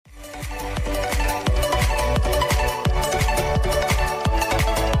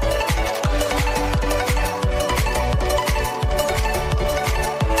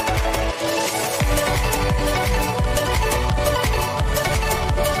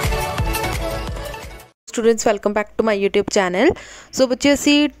Students welcome back to my YouTube channel. सो बच्चे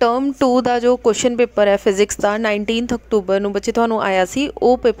असी term 2 का जो क्वेश्चन पेपर है फिजिक्स का 19 अक्टूबर ਨੂੰ बच्चे ਤੁਹਾਨੂੰ आया सी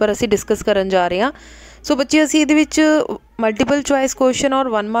वो पेपर असी डिस्कस करन जा रहे हैं। सो बच्चे असी ਇਹਦੇ ਵਿੱਚ मल्टीपल चॉइस क्वेश्चन और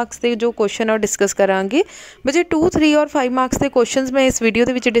 1 मार्क्स के जो क्वेश्चन है डिस्कस करांगे। बच्चे 2, 3 और 5 मार्क्स के क्वेश्चन मैं इस वीडियो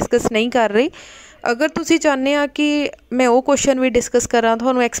के डिस्कस नहीं कर रही। अगर तुसी चाहते आ कि मैं वो क्वेश्चन भी डिस्कस करा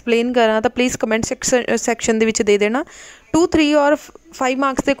तुहानू एक्सप्लेन करा तो प्लीज़ कमेंट सैक्शन दे देना। 2, 3 और 5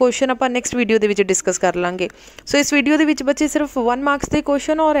 मार्क्स के क्वेश्चन आप नैक्सट वीडियो के डिस्कस कर लाँगे। सो इस वीडियो के बच्चे सिर्फ 1 मार्क्स के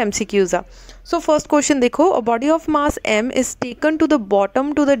क्वेश्चन और MCQs आ। सो फर्स्ट क्वेश्चन देखो, a body of mass M is taken to the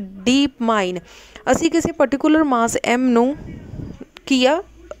bottom to the deep mine. असी किसी पर्टिकुलर मास M नू किया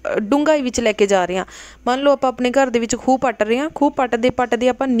डूंघाई विच लैके जा रहे हैं। मान लो आप अपने घर के खूह पट रहे हैं, खूह पटते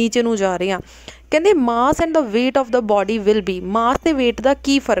आप नीचे नू जा रहे हैं। कहते mass and the weight of the body will be, मास ते वेट का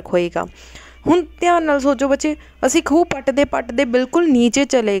की फर्क होएगा। हुण ध्यान नाल सोचो बच्चे, असी खूह पटते बिल्कुल नीचे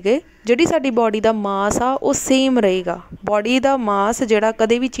चले गए, जिहड़ी साडी बॉडी का मास आ वो सेम रहेगा। बॉडी का मास जिहड़ा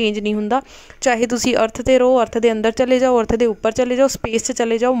कदे भी चेंज नहीं हुंदा, चाहे तुसी अर्थ ते रहो, अर्थ के अंदर चले जाओ, अर्थ के उपर चले जाओ, स्पेस च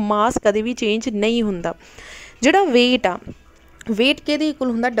चले जाओ, मास कदे भी चेंज नहीं हुंदा। जिहड़ा वेट आ, वेट के इक्वल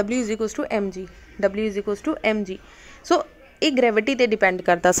होंदा W=mg। सो ये ग्रैविटी ते डिपेंड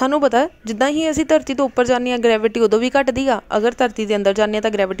करता। सानू पता जिद्दां ही असी धरती तो उपर जाने ग्रैविटी उदों भी घटदी आ, अगर धरती के अंदर जाने तो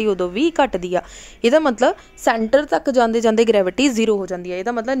ग्रैविटी उदों भी घटदी आ। इहदा मतलब सेंटर तक जाते जाते ग्रैविटी 0 हो जाती है।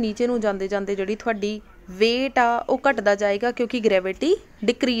 इहदा मतलब नीचे नूं जाते जाते जिहड़ी तुहाडी वेट आ वो घटदा जाएगा क्योंकि ग्रैविटी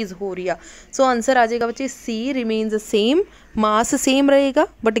डिक्रीज़ हो रही आ। सो आंसर आ जाएगा बच्चे C remains same, mass same रहेगा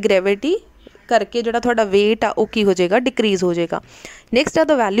बट ग्रैविटी करके जो थोड़ा वेट आ वो की हो जाएगा, डिक्रीज़ हो जाएगा। Next uh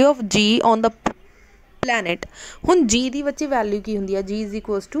the value of G on the planet. हुण G की बच्चे वैल्यू की होंदी है,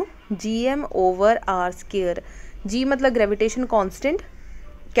 G=GM/R²। G मतलब ग्रेविटेशन कॉन्स्टेंट,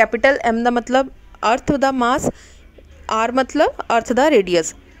 कैपिटल M का मतलब अर्थ का मास, R मतलब अर्थ का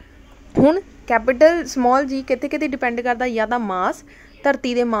रेडियस। हुण कैपिटल स्मॉल G किते डिपेंड करता, या तो मास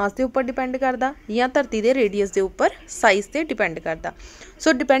धरती के मास के उपर डिपेंड करता या धरती के रेडियस के उपर साइज़ से डिपेंड करता।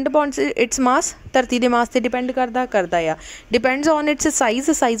 सो डिपेंड अपॉन इट्स मास, धरती के मास से डिपेंड करता या डिपेंड्स ऑन इट्स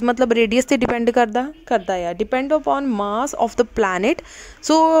साइज़ मतलब रेडियस से डिपेंड करता या depend upon mass of the planet.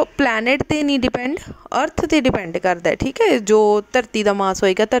 So planet ते नहीं डिपेंड, अर्थ ते डिपेंड करता है। ठीक है, जो धरती का मास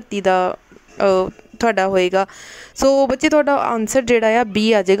होएगा धरती का थोड़ा होएगा। सो बच्चे थोड़ा आंसर जोड़ा आ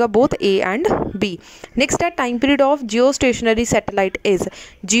B आ जाएगा, both A and B। Next है time period of Jio stationery satellite is.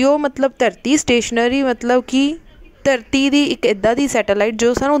 जियो मतलब धरती, स्टेशनरी मतलब कि धरती की एक इदा की सैटेलाइट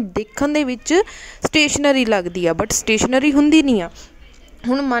जो सानू देखने दे विच स्टेशनरी लगती है बट स्टेशनरी हुंदी नहीं आ।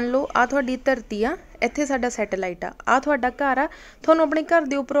 हुण मान लो आ तुहाडी धरती आ, इत्थे साडा सैटेलाइट आ तुहाडा घर आ, तुहानू अपने घर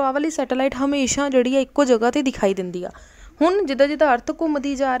के उपर आ वाली सैटेलाइट हमेशा जिहड़ी आ इक्को जगह ते दिखाई दिंदी आ। हुण जिद्दां जिद्दां अर्थ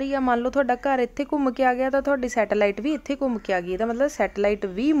घूमती जा रही है, मान लो तुहाडा घर इत्थे घूम के आ गया तो तुहाडी सैटेलाइट भी इत्थे घूम के आ गई, इहदा मतलब सैटेलाइट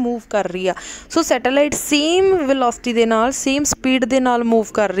भी मूव कर रही है। सो सैटेलाइट सेम वेलोसिटी दे नाल, सेम स्पीड दे नाल मूव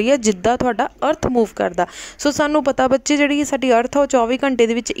कर रही है जिद्दां तुहाडा अर्थ मूव करदा। सो सानू पता बच्चे जिहड़ी साडी अर्थ आ 24 घंटे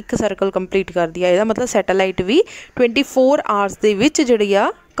दे विच एक सर्कल कंप्लीट करदी है, इहदा मतलब सैटेलाइट भी 24 आवर्स दे विच जिहड़ी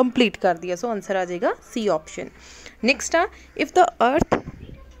आ कंप्लीट करदी है। सो आंसर आ जाएगा C option. Next uh if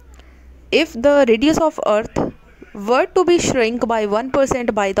the radius of earth were to be shrink by 1%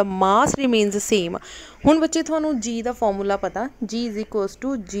 by the mass remains same। हुण बच्चे थानू G का फॉर्मूला पता,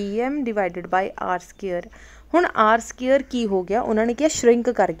 G=GM/R²। हुण R² की हो गया, उन्होंने क्या श्रिंक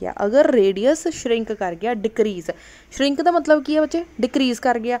कर गया। अगर रेडियस श्रिंक कर गया, डिक्रीज़, श्रिंक का मतलब की है बच्चे डिक्रीज़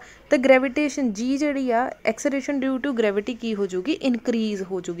कर गया, तो gravitation G ji uh acceleration due to gravity की हो जूगी, इनक्रीज़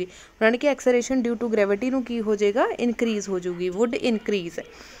हो जूगी। उन्होंने क्या एक्सलेरेशन ड्यू टू ग्रेविटी नू की हो जाएगा, इनक्रीज़ हो जूगी, would increase.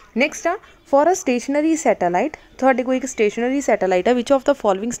 Next uh for a stationery satellite, थोड़े कोई एक स्टेशनरी सैटेलाइट है, which of the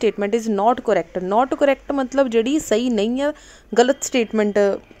following statement is not correct. Not correct मतलब जी सही नहीं है, गलत स्टेटमेंट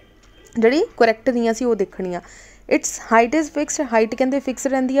जी करैक्ट नहीं सी वो देखनी। It's height is fixed, height कहते फिक्स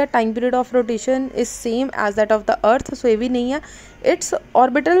रही है। Time period of rotation is same as that of the earth, सो ये भी नहीं है। It's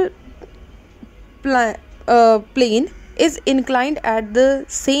orbital plane is inclined at the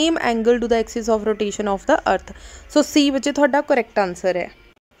same angle two the axis of rotation of the earth. So C बच्चे थोड़ा correct answer है।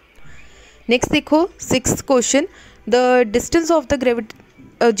 Next देखो 6th question, the distance of the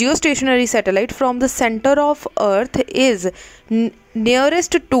geostationary satellite from the centre of earth is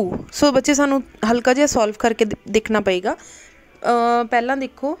nearest to. सो बच्चे सानू हल्का जिहा solve करके देखना पएगा। पहला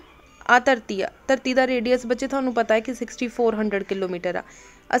देखो आ धरती का रेडियस बच्चे थानू पता है कि 6400 किलोमीटर आ।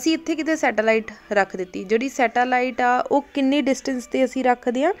 असी इत्थे किते सैटेलाइट रख दी, जिहड़ी सैटेलाइट आ वो किन्नी डिस्टेंस ते असी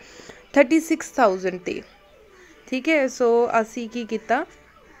रखदे आ 36,000 ते। ठीक है, सो असी की कीता,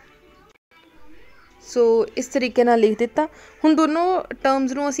 सो इस तरीके नाल लिख दिता। हुण दोनों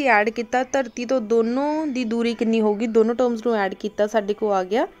टर्म्स नूं असी ऐड किया, धरती तो दोनों की दूरी कितनी होगी, दोनों टर्म्स नूं ऐड किया, साडे को आ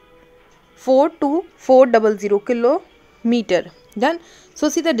गया 42400 किलोमीटर। डन। सो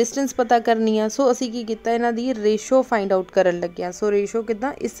असी तो डिस्टेंस पता करनी आ। सो असी की किया, इन्हां दी रेशो फाइंड आउट करन लगे आ। सो रेशो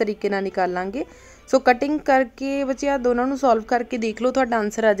किद्दां इस तरीके नाल निकालांगे। सो कटिंग करके बच्चे आ दोनों नूं सॉल्व करके देख लो, तुहाडा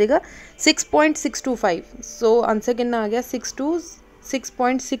आंसर आ जाएगा 6.625। सो आंसर कितना आ गया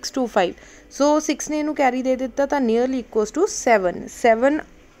 6.625। सो 6 ने इनू कैरी दे दिता तो नियरली इक्वल्स टू 7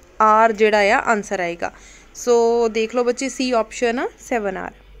 आर जिहड़ा आ आंसर आएगा। सो देख लो बच्चे C option uh 7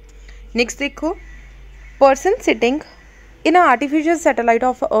 are. Next देखो, person sitting in artificial satellite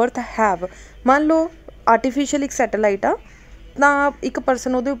of earth have, मान लो आर्टिफिशियल एक सैटेलाइट आ ਤਾਂ ਇੱਕ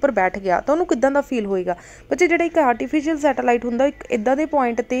ਪਰਸਨ ਉਹਦੇ ਉੱਪਰ ਬੈਠ ਗਿਆ ਤਾਂ ਉਹਨੂੰ ਕਿੱਦਾਂ ਦਾ ਫੀਲ ਹੋਏਗਾ। ਬੱਚੇ ਜਿਹੜਾ ਇੱਕ ਆਰਟੀਫਿਸ਼ੀਅਲ ਸੈਟੇਲਾਈਟ ਹੁੰਦਾ ਇੱਕ ਇੱਦਾਂ ਦੇ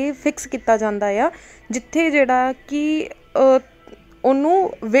ਪੁਆਇੰਟ 'ਤੇ ਫਿਕਸ ਕੀਤਾ ਜਾਂਦਾ ਆ ਜਿੱਥੇ ਜਿਹੜਾ ਕਿ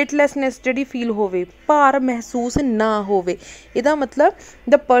ਉਹਨੂੰ ਵੇਟਲੈਸਨੈਸ ਜਿਹੜੀ ਫੀਲ ਹੋਵੇ, ਭਾਰ ਮਹਿਸੂਸ ਨਾ ਹੋਵੇ। ਇਹਦਾ ਮਤਲਬ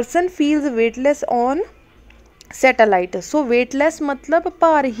the person feels ਵੇਟਲੈਸ on satellite. सो वेटलैस मतलब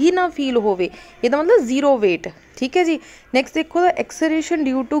भार ही ना फील होवे, ਇਹਦਾ मतलब जीरो वेट। ठीक है जी। नैक्सट देखो, the acceleration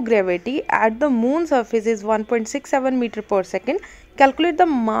due to gravity at the moon surface is 1.67 metre पर second. Calculate the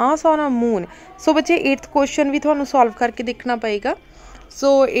mass on a moon. सो बच्चे 8th क्वेश्चन भी थोड़ा सॉल्व करके देखना पएगा।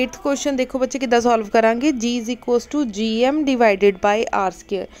 सो 8th क्वेश्चन देखो बच्चे किद्दां सॉल्व करांगे। जी is equals to G M divided by are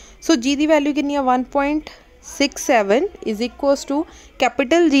square. सो जी की वैल्यू कितनी है 1.67 is equals to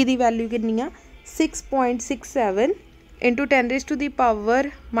capital G की वैल्यू कितनी है 6.67 into 10 raise to the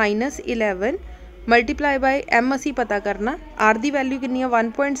power -11 multiply by M असी पता करना। आर की वैल्यू कितनी है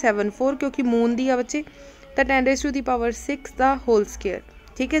 1.74 क्योंकि मून दी है बच्चे, तो 10 raise to the power 6 the whole square.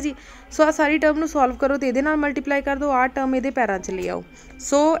 ठीक है जी। सो आ सारी टर्म नू सॉल्व करो तो ये मल्टीप्लाई कर दो, आ टर्म ये पैरों च ले आओ।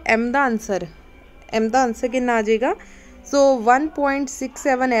 सो एम का आंसर कितना आ जाएगा। सो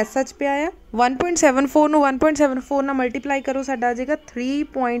 1.67 एस एच पे आया, 1.74 नू 1.74 ना मल्टीप्लाई करो, साडा आ जाएगा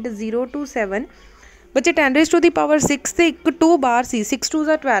 3.027। बच्चे 10 रेज़ टू दी पावर 6 से एक 2 बार सी, 6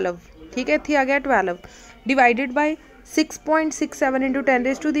 2 12। ठीक है, इत्थे आ गया 12 divided by 6.67 into 10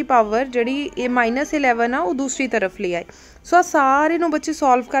 raise to the power जी -11 आ वो दूसरी तरफ ले आए। सो आ सारे नू बच्चे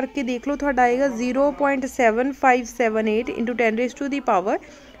सॉल्व करके देख लो, तुहाडा आएगा 0.7578 into 10 raise to the power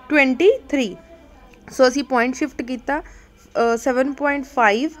 23। सो असी पॉइंट शिफ्ट किया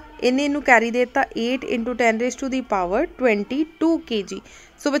 7.5, इन्हें इनू कैरी देता 8 into 10 raise to the power 22 kg।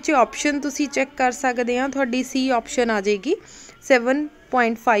 सो बच्चे ऑप्शन तुसी चेक कर सकते हैं, थोड़ी सी ऑप्शन आ जाएगी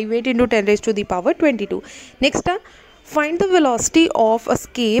 7.58 into 10 raise to the power 22। Next find the velocity of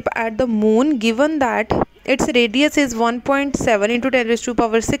escape at the moon given that its radius is 1.7 into 10 raise to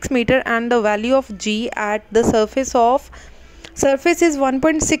power 6 metre and the value of ji at the surface is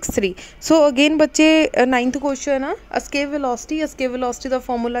 1.63। So again बच्चे 9th question आ escape velocity का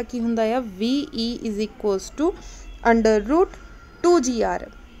formula की हुंदा है VE is equals to √2GR।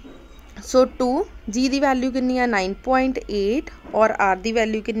 सो 2 जी की value कितनी है 9.8 और are की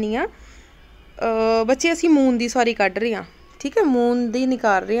वैल्यू कितनी है बच्चे असी मून की सॉरी कढ़ रहे हैं। ठीक है, मून की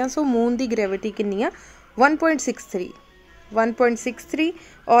निकाल रहे हैं। सो मून की ग्रेविटी कितनी है 1.63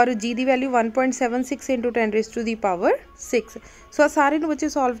 और जी की value 1.76 into 10 raise to the power 6। सो सारे नू बच्चे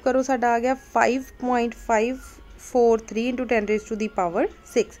सॉल्व करो, साडा आ गया 5.543 into 10 raise to the power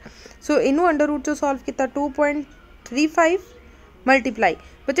 6। सो इनू अंडर रूट चो सॉल्व किया 2.35 मल्टीप्लाई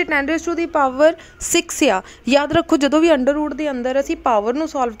बच्चे 10 रेज़ टू दी पावर 6 आ। याद रखो जो भी अंडर रूट के अंदर असी पावर नू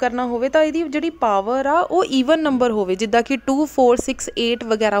सॉल्व करना होवे तो इहदी जिहड़ी पावर आ वो ईवन नंबर होवे, जिद्दां कि 2 4 6 8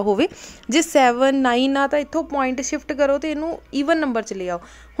 वगैरह होवे। जे 7 9 आ तो इत्थों पॉइंट शिफ्ट करो तो इनू ईवन नंबर च ले आओ।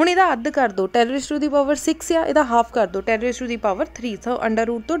 हुण इहदा अद्ध कर दो, 10 रेज़ टू दी पावर 6 आ, इहदा हाफ कर दो 10 raise to the power 3। So under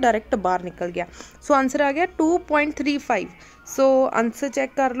root तो डायरैक्ट बाहर निकल गया। सो आंसर आ गया 2.35। सो आंसर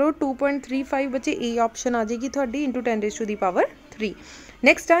चेक कर लो 2.35 बच्चे ए ऑप्शन आ जाएगी थोड़ी into 10 raise to the power 3।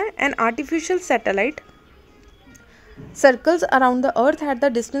 Next है an artificial satellite circles around the earth at the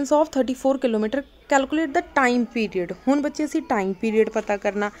distance of 34 kilometre. Calculate the time period. हुण बच्चे असी टाइम पीरियड पता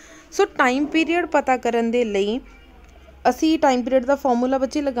करना। सो टाइम पीरियड पता करन दे लई असी टाइम पीरियड का फॉर्मूला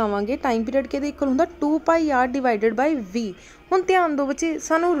बच्चे लगावांगे। टाइम पीरियड किहदे इक्वल हुंदा 2πr डिवाइडेड बाय v। हुण ध्यान दो बच्चे,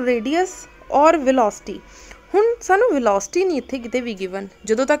 सानू रेडियस और वेलोसिटी, हुण सानू वेलोसिटी नहीं इत्थे किते भी गिवन,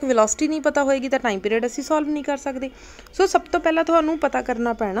 जदों तक वेलोसिटी नहीं पता होएगी तो टाइम पीरियड असी सॉल्व नहीं कर सकते। सो सब तो पहला तुहानू पता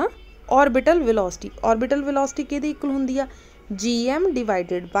करना पैना orbital velocity. Orbital velocity किहदे equal हुंदी आ gm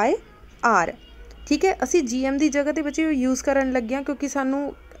डिवाइडेड बाय r। ठीक है, असी gm की जगह ते बच्चे यूज़ करन लगे हैं क्योंकि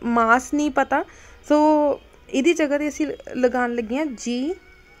सानू मास नहीं पता। सो इहदी जगह ते असी लगान लगे हैं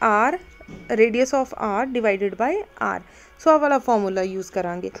gr radius of r divided by r। सो आ वाला फॉर्मूला यूज़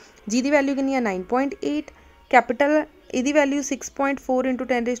करांगे। जी की वैल्यू कितनी है 9.8, capital इहदी value 6.4 into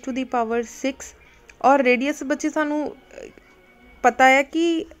 10 raise to the power 6 और रेडियस बच्चे सानू पता है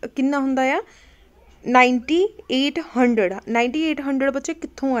कि कितना हुंदा है 9800 बच्चे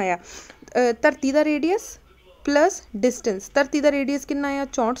कित्थों आया। धरती का रेडियस प्लस डिस्टेंस, धरती का रेडियस कितना है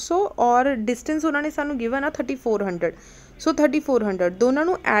 6400 और डिस्टेंस उन्होंने सानू गिवन आ 3400। सो 3400 दोनों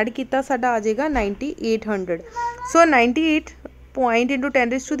नू ऐड किया साडा आ जाएगा 9800। सो 98 पॉइंट इंटू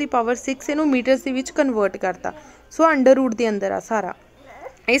 10⁻⁶ इनू मीटर्स दे विच कन्वर्ट करता। सो अंडर रूट के अंदर आ सारा।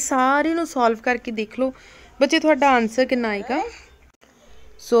 ये सारे नू सॉल्व करके देख लो बच्चे, तुहाडा आंसर कितना आएगा।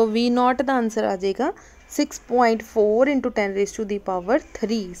 सो V0 का आंसर आ जाएगा 6.4 इंटू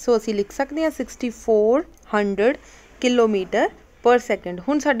 10⁻3। सो असी लिख सकते हैं 6400 किलोमीटर पर सैकेंड।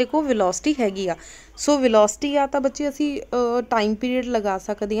 हुण साडे कोल वेलोसिटी हैगी आ। सो वेलोसिटी आ तां बच्चे असी टाइम पीरियड लगा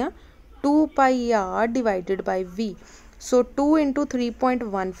सकते हैं 2πr divided by v। So 2 into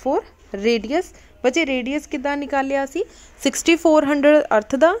 3.14 radius. बच्चे रेडियस किद्दां निकालिया सी 6400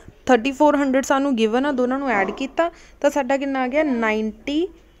 अर्थ दा 3400 सानू गिवन आ, दोनों नू ऐड किया तो साडा कितना आ गया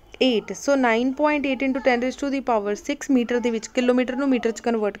 98। सो 9.8 इंटू 10⁻6 मीटर दे विच किलोमीटर नू मीटर च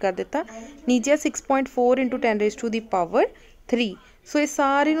कन्वर्ट कर दिता। नीचे 6.4 इंटू 10⁻3। सो ये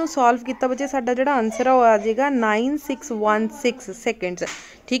सारे नू सॉल्व किया बच्चे, साडा जिहड़ा आंसर है वो आ जाएगा 9616 सैकेंड्स।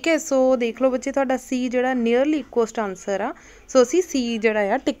 ठीक है। सो देख लो बच्चे तुहाडा सी जिहड़ा नियरली इक्वस्ट आंसर आ। सो असी सी जिहड़ा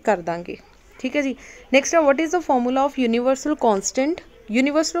आ टिक कर दांगे। ठीक है जी। नैक्सट है what is the formula of universal constant.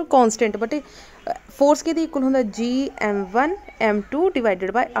 Universal constant but force के इक्वल होंगे Gm1 m2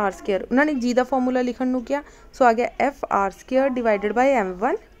 divided by r²। उन्होंने जी का फॉर्मूला लिखण नू किया। सो आ गया F(r²) divided by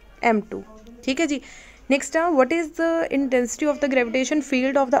m1 m2। ठीक है जी। नैक्सट है what is the intensity of the gravitation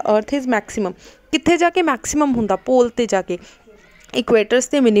field of the earth is maximum. कित्थे जाके मैक्सिमम हुंदा, पोल ते जाके, इक्वेटर्स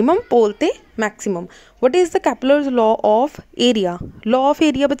ते मिनिमम, पोल ते maximum. What is the Kepler's law of area. Law of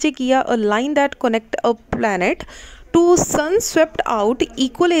area बच्चे की a line that connect a planet to sun swept out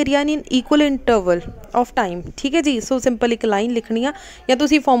equal area in equal interval of time. ठीक है जी। So simple एक line लिखनी आ या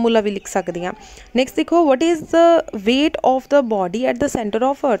तुसी formula भी लिख सकते हैं। नैक्सट देखो what is the weight of the body at the centre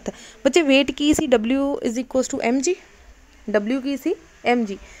of earth. बच्चे वेट की सी W=mg। W की सी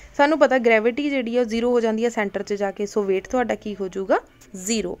mg। सानू पता ग्रेविटी जी है 0 हो जाती है सेंटर च जाके। सो वेट थोड़ा की हो जाऊगा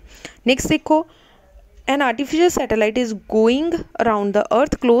 0। नैक्सट देखो an artificial satellite is going around the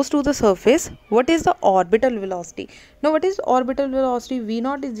earth close to the surface. What is the orbital velocity? Now what is orbital velocity?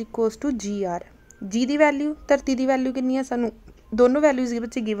 V0 is equals to gr। g की value, धरती की value कितनी है सानू दोनों values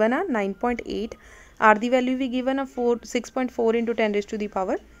बच्चे given आ 9.8। r की value भी गिवन आ 6.4 इंटू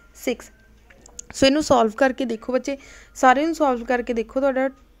 10⁻6। सो इनू सॉल्व करके देखो बच्चे, सारे सॉल्व करके देखो तो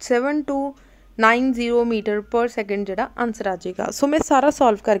 7290 मीटर पर सैकेंड जो आंसर आ जाएगा। सो मैं सारा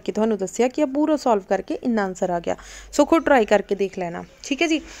सॉल्व करके थोड़ा दसिया कि पूरा सॉल्व करके इन्ना आंसर आ गया। सो खुद ट्राई करके देख लेना। ठीक है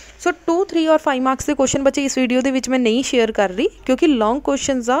जी। सो 2, 3 और 5 मार्क्स के क्वेश्चन बच्चे इस वीडियो के मैं नहीं शेयर कर रही क्योंकि long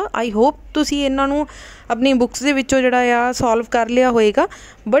questions uh. I hope तुसी इन्हों अपनी बुक्स के विचों जिहड़ा सॉल्व कर लिया होएगा।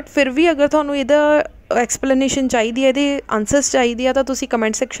 बट फिर भी अगर तुहानूं इहदा एक्सप्लेनेशन चाहिए, ये आंसर्स चाहिए तो तुसी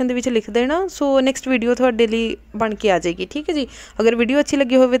कमेंट सैक्शन दे विच लिख देना। सो नैक्सट वीडियो तुहाडे लई बन के आ जाएगी। ठीक है जी। अगर वीडियो अच्छी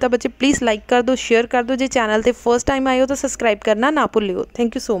लगी हो तो बच्चे प्लीज़ लाइक कर दो, शेयर कर दो। जो चैनल ते फर्स्ट टाइम आए हो तो सबसक्राइब करना ना भूलियो।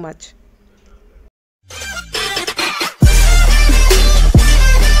 Thank you so much.